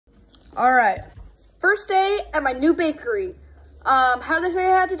All right. First day at my new bakery. How did they say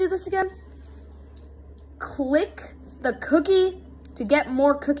I had to do this again? Click the cookie to get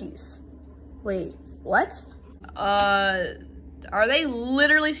more cookies. Wait, what? Are they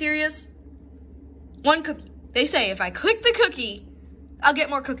literally serious? One cookie. They say if I click the cookie, I'll get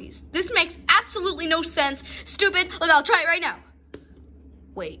more cookies. This makes absolutely no sense. Stupid. Look, I'll try it right now.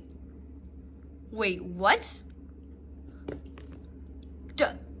 Wait, what?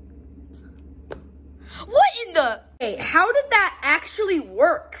 Duh. What in the? Hey, how did that actually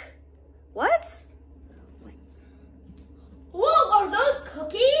work? What? Whoa, are those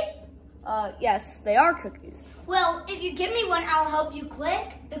cookies? Yes, they are cookies. Well, if you give me one, I'll help you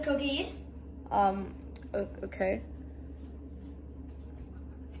click the cookies. Okay.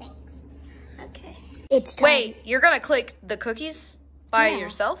 Thanks. Okay. It's time. Wait, you're gonna click the cookies by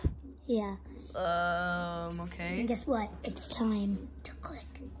yourself? Yeah. Okay. And guess what? It's time to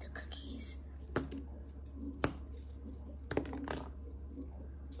click the cookies.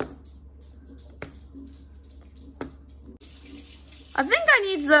 I think I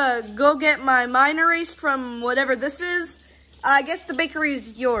need to go get my mind erased from whatever this is. I guess the bakery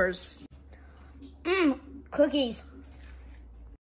is yours. Cookies.